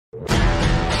Hello,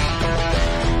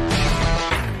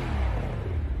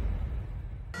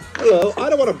 I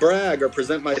don't want to brag or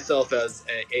present myself as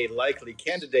a likely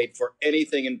candidate for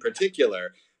anything in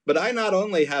particular, but I not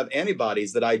only have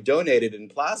antibodies that I donated in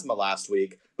plasma last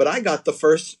week, but I got the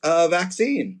first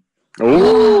vaccine.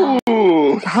 Ooh.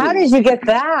 How did you get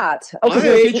that? Oh,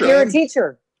 because you're a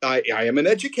teacher. I am an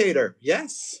educator,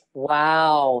 yes.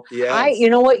 Wow. Yes. You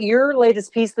know what? Your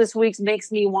latest piece this week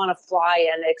makes me want to fly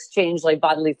and exchange like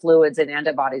bodily fluids and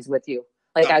antibodies with you.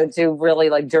 Like I would do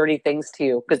really like dirty things to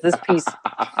you because this piece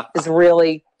is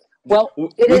really, well.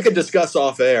 We could discuss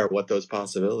off air what those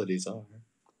possibilities are.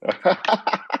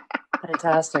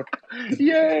 Fantastic.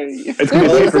 Yay. It's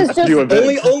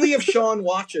only if Sean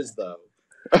watches, though.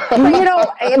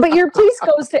 But your piece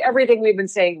goes to everything we've been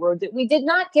saying, Rude, that we did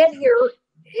not get here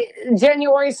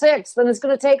January 6th, and it's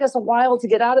going to take us a while to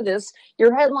get out of this.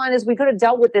 Your headline is, we could have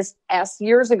dealt with this S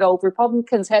years ago if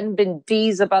Republicans hadn't been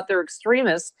D's about their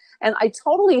extremists. And I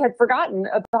totally had forgotten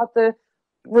about the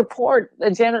report,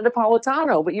 Janet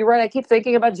Napolitano. But you're right, I keep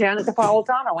thinking about Janet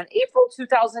Napolitano. In April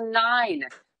 2009,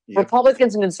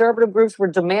 Republicans and conservative groups were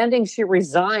demanding she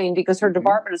resign because her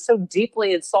department has so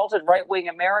deeply insulted right-wing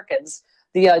Americans.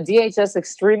 The DHS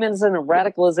Extremism and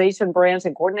Radicalization Branch,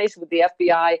 in coordination with the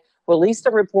FBI, released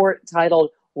a report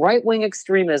titled Right-Wing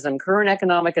Extremism, Current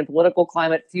Economic and Political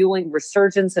Climate Fueling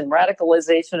Resurgence in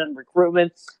Radicalization and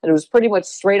Recruitment. And it was pretty much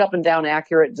straight up and down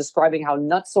accurate, describing how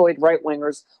nutsoid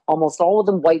right-wingers, almost all of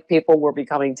them white people, were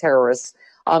becoming terrorists.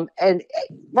 And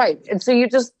so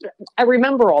I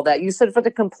remember all that. You said for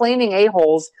the complaining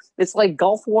a-holes, it's like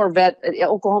Gulf War vet,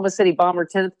 Oklahoma City bomber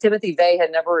Timothy Veigh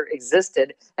had never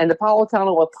existed. And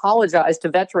Napolitano apologized to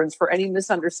veterans for any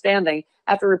misunderstanding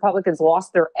after Republicans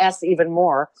lost their S even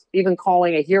more, even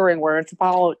calling a hearing where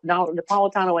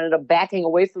Napolitano ended up backing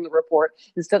away from the report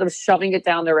instead of shoving it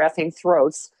down their effing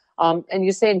throats. And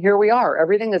you're saying, here we are.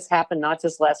 Everything that's happened, not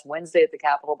just last Wednesday at the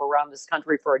Capitol, but around this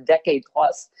country for a decade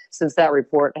plus since that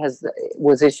report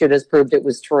was issued, has proved it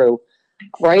was true,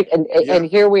 right? And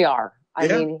here we are. I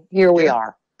mean, here we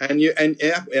are. And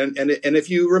if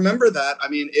you remember that, I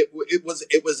mean, it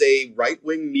was a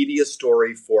right-wing media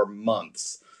story for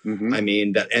months. Mm-hmm. I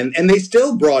mean, and they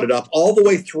still brought it up all the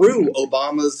way through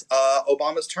Obama's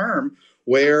term.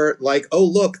 Where, like, oh,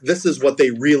 look, this is what they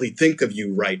really think of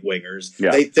you right-wingers. Yeah.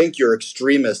 They think you're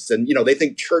extremists, and, they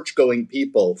think church-going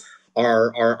people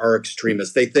are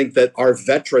extremists. They think that our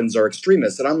veterans are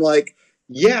extremists. And I'm like,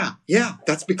 yeah,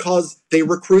 that's because they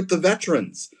recruit the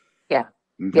veterans. Yeah.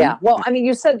 Mm-hmm. Yeah. Well, I mean,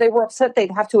 you said they were upset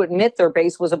they'd have to admit their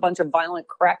base was a bunch of violent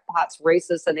crackpots,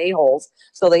 racists, and a-holes.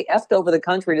 So they effed over the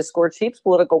country to score cheap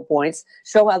political points,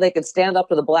 show how they could stand up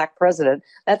to the black president.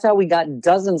 That's how we got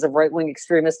dozens of right-wing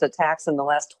extremist attacks in the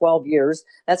last 12 years.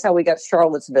 That's how we got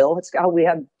Charlottesville. It's how we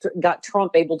got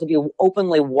Trump able to be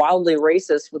openly, wildly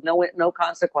racist with no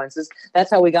consequences.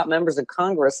 That's how we got members of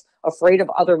Congress afraid of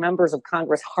other members of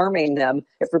Congress harming them.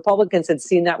 If Republicans had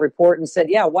seen that report and said,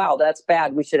 yeah, wow, that's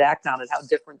bad, we should act on it, how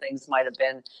different things might have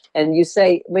been. And you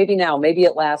say, maybe now, maybe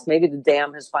at last, maybe the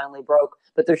dam has finally broke,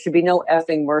 but there should be no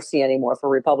effing mercy anymore for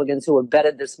Republicans who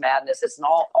abetted this madness. It's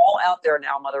all out there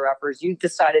now, mother effers. You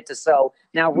decided to sow.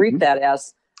 Now reap that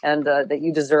S, and that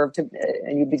you deserve to,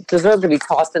 and you deserve to be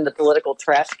tossed in the political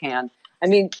trash can. I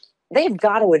mean, they've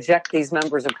got to eject these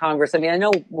members of Congress. I mean, I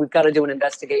know we've got to do an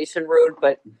investigation, Rude,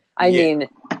 but I mean,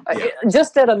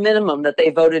 just at a minimum that they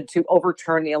voted to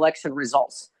overturn the election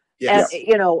results. Yes.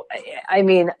 And, I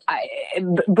mean,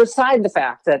 beside the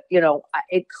fact that,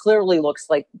 it clearly looks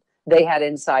like they had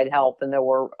inside help and there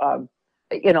were,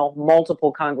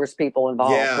 multiple Congress people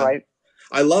involved, right?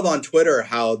 I love on Twitter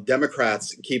how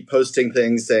Democrats keep posting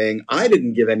things saying, I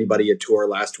didn't give anybody a tour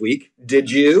last week. Did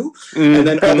you? And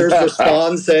then others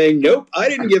respond saying, nope, I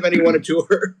didn't give anyone a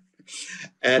tour.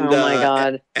 And, oh my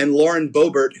God. And Lauren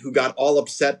Boebert, who got all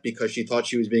upset because she thought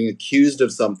she was being accused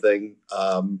of something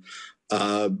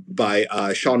by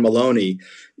Sean Maloney,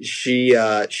 she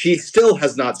still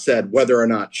has not said whether or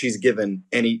not she's given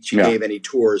gave any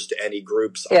tours to any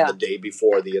groups on the day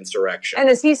before the insurrection. And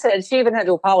as he said, she even had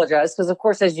to apologize because, of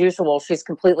course, as usual, she's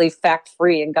completely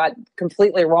fact-free and got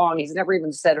completely wrong. He's never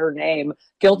even said her name.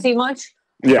 Guilty much?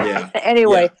 Yeah.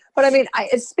 Anyway, but I mean,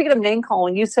 speaking of name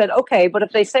calling, you said, okay, but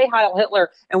if they say Heil Hitler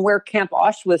and wear Camp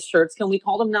Auschwitz shirts, can we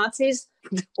call them Nazis?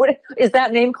 What is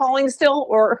that name calling still?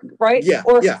 Or right? Yeah.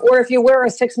 Or if you wear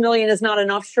a 6 million is not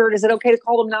enough shirt, is it okay to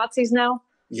call them Nazis now?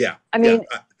 Yeah. I mean,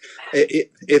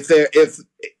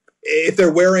 if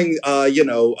they're wearing,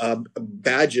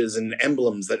 badges and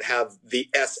emblems that have the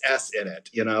SS in it,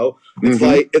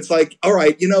 it's like, all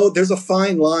right, there's a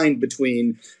fine line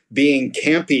between being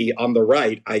campy on the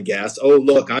right, I guess. Oh,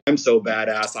 look, I'm so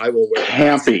badass, I will wear a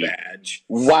campy badge.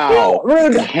 Wow,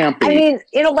 Rude. campy. I mean,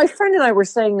 my friend and I were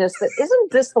saying this, that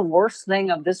isn't this the worst thing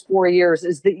of this 4 years,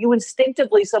 is that you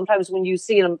instinctively sometimes when you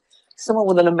see someone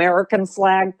with an American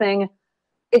flag thing,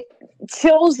 it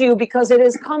chills you because it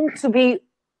has come to be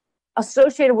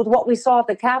associated with what we saw at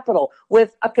the Capitol,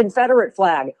 with a Confederate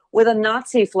flag, with a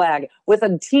Nazi flag, with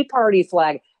a Tea Party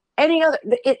flag, any other,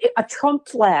 a Trump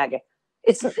flag.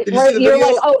 It's right. You're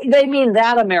like, oh, they mean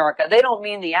that America. They don't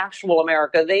mean the actual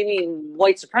America. They mean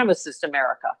white supremacist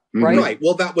America, right? Right.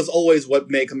 Well, that was always what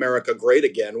Make America Great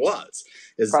Again was.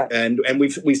 Right. And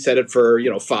we said it for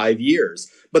 5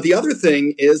 years. But the other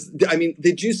thing is, I mean,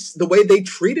 the way they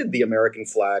treated the American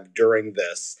flag during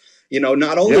this?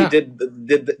 Not only did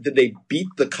they beat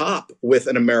the cop with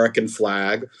an American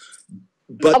flag,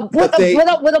 but with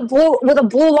a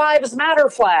blue lives matter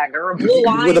flag or a blue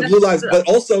line with a blue lives. But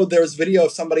also there's video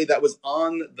of somebody that was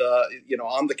on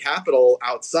the Capitol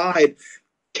outside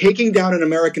taking down an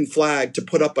American flag to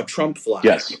put up a Trump flag.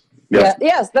 Yes.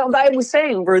 Yes. I was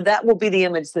saying, Rude, that will be the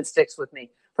image that sticks with me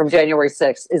from January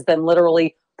 6th, is them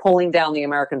literally pulling down the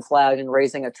American flag and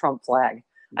raising a Trump flag.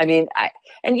 I mean,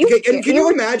 can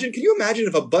you imagine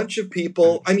if a bunch of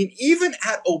people, I mean, even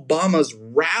at Obama's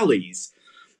rallies,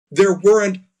 there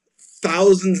weren't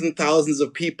thousands and thousands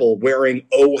of people wearing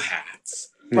O hats.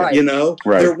 Right.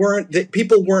 Right.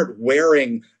 People weren't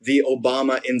wearing the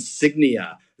Obama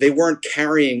insignia. They weren't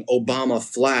carrying Obama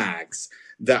flags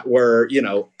that were,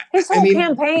 his whole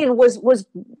campaign was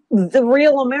the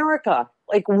real America.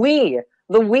 Like there's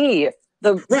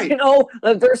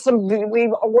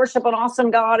we worship an awesome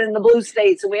God in the blue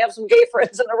states and we have some gay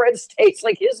friends in the red states.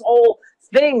 Like his whole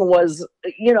thing was,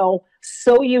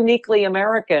 so uniquely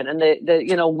American, and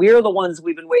we're the ones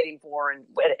we've been waiting for. And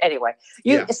anyway,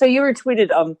 so you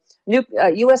retweeted, new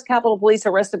U.S. Capitol Police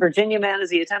arrested Virginia man as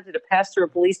he attempted to pass through a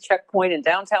police checkpoint in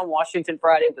downtown Washington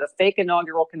Friday with a fake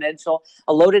inaugural credential,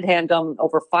 a loaded handgun,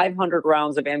 over 500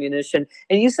 rounds of ammunition.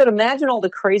 And you said, imagine all the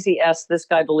crazy S this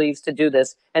guy believes to do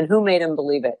this, and who made him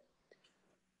believe it?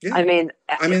 Yeah. I mean,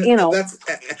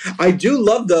 I do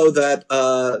love though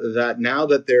that now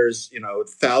that there's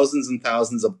thousands and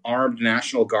thousands of armed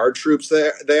National Guard troops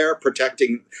there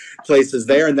protecting places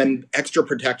there, and then extra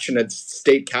protection at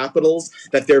state capitals,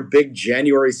 that their big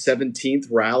January 17th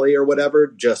rally or whatever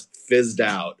just fizzed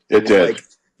out. It did.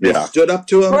 They stood up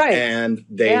to him, and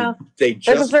they just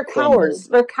because they're cowards.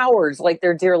 They're cowards, like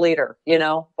their dear leader,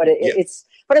 But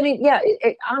But I mean,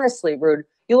 honestly, Rude.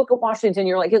 You look at Washington,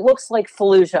 you're like, it looks like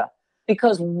Fallujah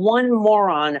because one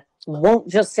moron won't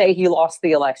just say he lost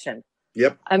the election.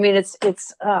 Yep. I mean, it's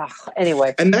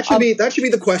anyway. And that should be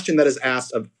the question that is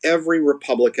asked of every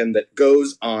Republican that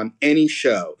goes on any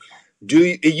show.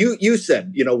 Do you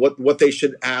said, what they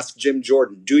should ask Jim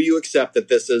Jordan? Do you accept that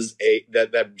this is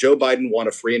that Joe Biden won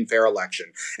a free and fair election?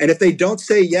 And if they don't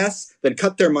say yes, then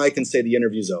cut their mic and say the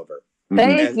interview's over.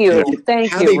 Thank you,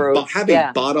 Rude. Have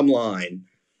a bottom line.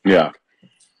 Yeah.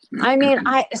 I mean,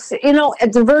 at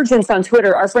Divergence on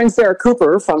Twitter, our friend Sarah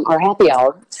Cooper from our happy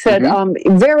hour said,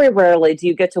 very rarely do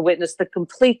you get to witness the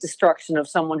complete destruction of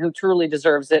someone who truly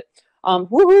deserves it.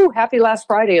 Woohoo, happy last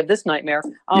Friday of this nightmare.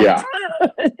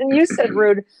 And you said,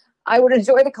 Rude, I would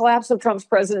enjoy the collapse of Trump's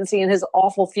presidency and his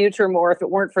awful future more if it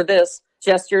weren't for this.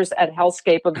 Gestures at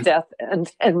hellscape of death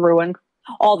and ruin.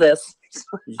 All this.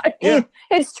 I mean,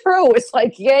 it's true. It's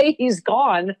like, yay, he's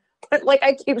gone. But like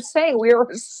I keep saying, we are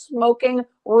a smoking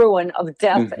ruin of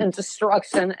death and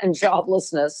destruction and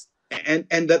joblessness. And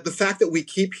that the fact that we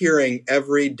keep hearing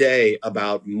every day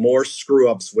about more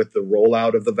screw-ups with the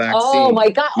rollout of the vaccine. Oh, my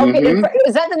God. Okay,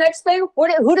 is that the next thing?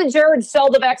 Who did Jared sell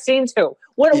the vaccine to?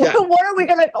 What are we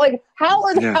going to, like, how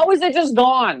is it just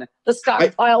gone? The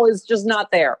stockpile is just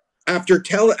not there.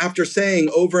 After saying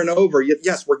over and over,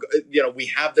 yes, we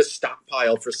have this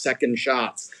stockpile for second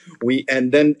shots.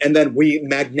 And then we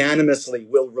magnanimously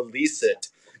will release it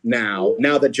now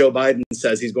that Joe Biden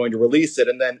says he's going to release it,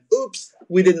 and then oops,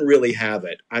 we didn't really have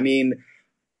it. I mean,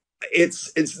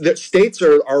 it's the states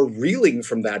are reeling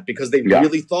from that because they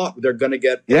really thought they're going to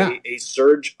get a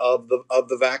surge of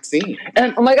the vaccine.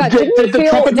 And oh my God, did the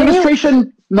Trump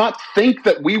administration not think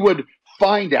that we would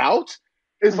find out?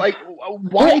 It's like,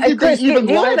 why did they even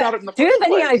lie about it in the first place? Do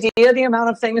you have any idea the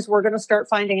amount of things we're going to start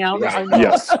finding out? Yeah.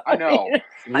 Yes, I know.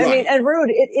 I mean, and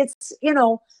Rude, it's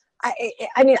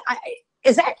I mean,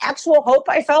 is that actual hope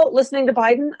I felt listening to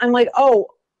Biden? I'm like,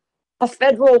 a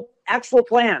federal actual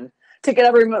plan to get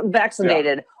everyone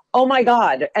vaccinated. oh my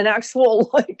God, an actual,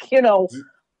 like, you know,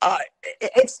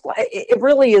 it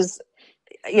really is.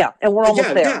 Yeah, and we're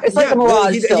almost there. It's like a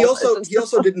mirage. Well, he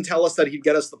also didn't tell us that he'd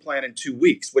get us the plan in 2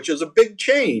 weeks, which is a big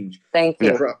change. Thank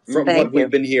you. From what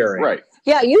we've been hearing. Right.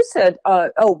 Yeah, you said,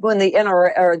 when the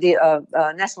NRA or the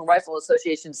National Rifle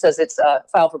Association says it's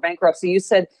filed for bankruptcy, you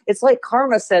said it's like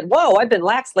karma said, "Whoa, I've been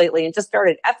lax lately," and just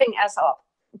started effing us up.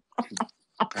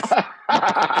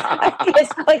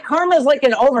 It's like karma's like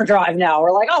an overdrive now.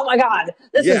 We're like, oh my God,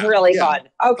 this is really fun.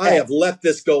 Okay. I have let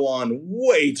this go on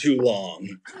way too long.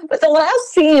 But the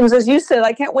last scenes, as you said,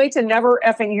 I can't wait to never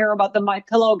effing hear about the My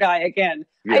Pillow guy again.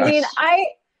 Yes. I mean,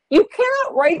 you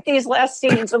cannot write these last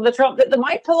scenes of the Trump. The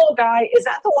My Pillow guy is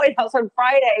at the White House on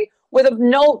Friday with a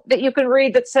note that you can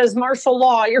read that says martial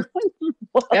law. You're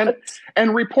like,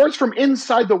 and reports from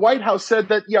inside the White House said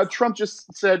that Trump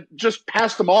just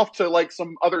passed them off to like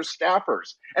some other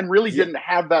staffers and really didn't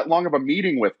have that long of a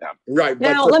meeting with them. Right.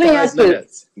 Now let me ask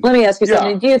you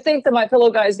something. Do you think the My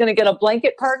Pillow guy is going to get a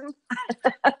blanket pardon?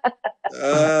 And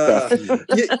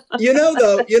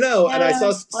I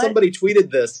saw somebody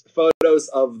tweeted this photos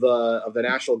of the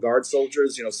National Guard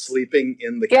soldiers, sleeping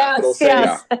in the Capitol.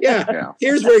 Yeah.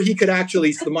 Here's where he could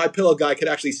actually, the My Pillow guy could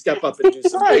actually step up and do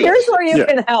something. Here's where you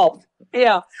can help.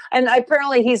 Yeah. And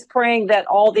apparently he's praying that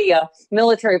all the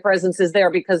military presence is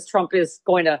there because Trump is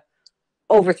going to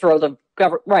overthrow the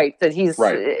government. Right. That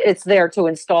it's there to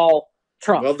install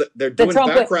Trump. Well, they're doing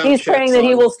background he's checks praying that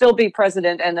he will still be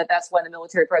president and that's why the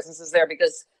military presence is there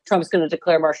because Trump's going to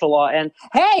declare martial law. And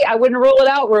hey, I wouldn't rule it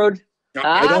out, Rude.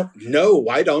 I don't know.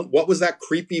 I don't. What was that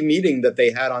creepy meeting that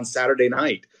they had on Saturday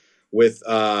night with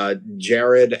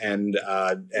Jared and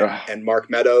Mark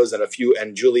Meadows and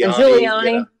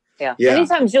Giuliani? Yeah.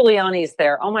 Anytime Giuliani's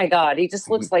there, oh my God, he just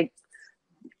looks like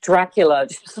Dracula,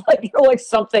 just like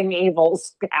something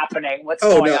evil's happening. What's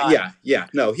going on? Yeah.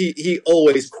 No, he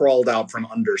always crawled out from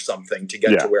under something to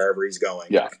get to wherever he's going.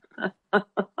 Yeah.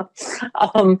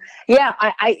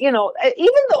 I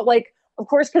even though of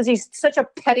course, because he's such a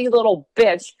petty little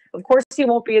bitch, of course he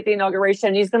won't be at the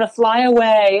inauguration. He's going to fly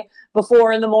away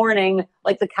before in the morning,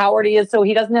 like the coward he is, so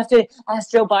he doesn't have to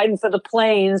ask Joe Biden for the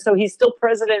plane. So he's still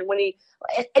president when he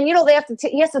he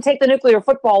has to take the nuclear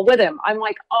football with him. I'm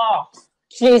like, oh,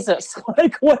 Jesus.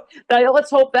 Let's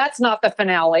hope that's not the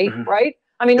finale, right?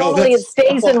 I mean, normally it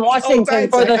stays in Washington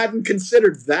I hadn't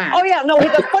considered that. Oh, yeah. No,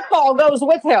 the football goes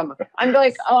with him. I'm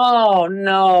like, oh,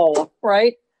 no,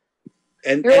 right?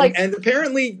 And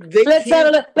apparently let's have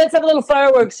a little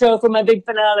fireworks show for my big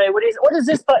finale. What does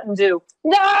this button do?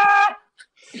 Nah!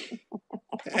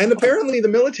 And apparently the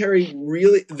military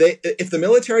if the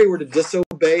military were to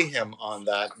disobey him on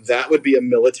that would be a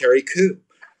military coup.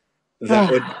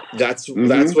 That's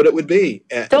what it would be.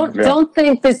 Don't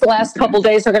think these last couple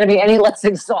days are going to be any less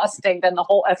exhausting than the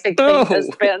whole effing thing has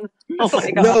been. Oh my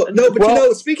God. No,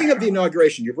 but speaking of the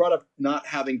inauguration, you brought up not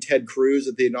having Ted Cruz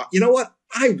at the inauguration. You know what?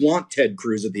 I want Ted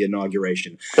Cruz at the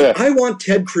inauguration. I want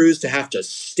Ted Cruz to have to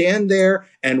stand there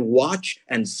and watch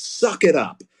and suck it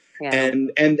up. Yeah.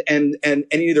 And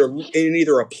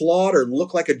either applaud or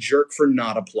look like a jerk for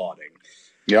not applauding.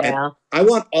 Yeah. I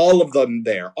want all of them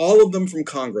there. All of them from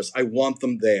Congress. I want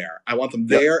them there. I want them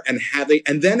there and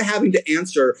then having to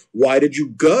answer, why did you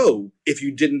go if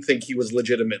you didn't think he was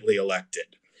legitimately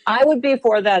elected? I would be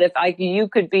for that if you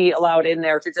could be allowed in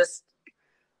there to just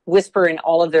whisper in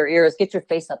all of their ears, get your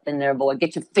face up in there, boy.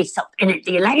 Get your face up in it.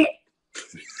 Do you like it?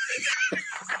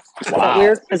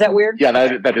 Wow. Is that weird? Yeah,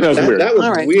 that is weird. That was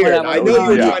right, weird. whatever. I know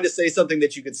you were trying to say something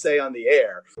that you could say on the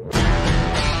air.